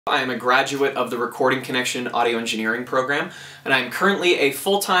I am a graduate of the Recording Connection Audio Engineering program, and I am currently a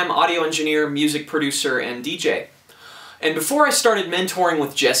full-time audio engineer, music producer, and DJ. And before I started mentoring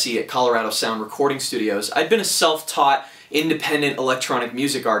with Jesse at Colorado Sound Recording Studios, I'd been a self-taught, independent electronic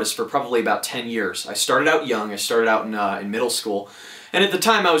music artist for probably about 10 years. I started out young. I started out in middle school, and at the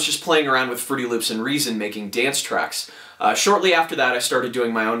time I was just playing around with Fruity Loops and Reason making dance tracks. Shortly after that I started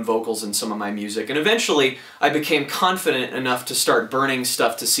doing my own vocals in some of my music, and eventually I became confident enough to start burning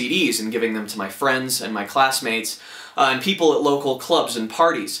stuff to CDs and giving them to my friends and my classmates and people at local clubs and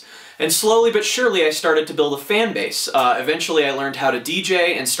parties. And slowly but surely I started to build a fan base. Eventually I learned how to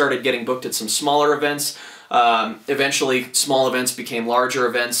DJ and started getting booked at some smaller events. Eventually small events became larger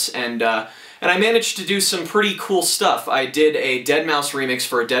events, and I managed to do some pretty cool stuff. I did a deadmau5 remix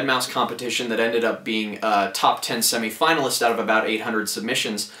for a deadmau5 competition that ended up being a top 10 semi-finalist out of about 800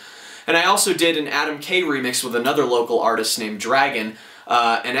 submissions. And I also did an Adam K remix with another local artist named Dragon.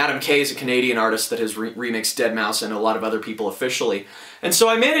 And Adam K is a Canadian artist that has remixed deadmau5 and a lot of other people officially. And so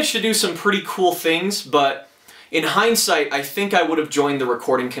I managed to do some pretty cool things, but in hindsight, I think I would have joined the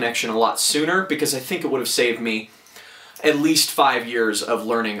Recording Connection a lot sooner, because I think it would have saved me at least 5 years of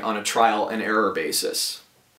learning on a trial and error basis.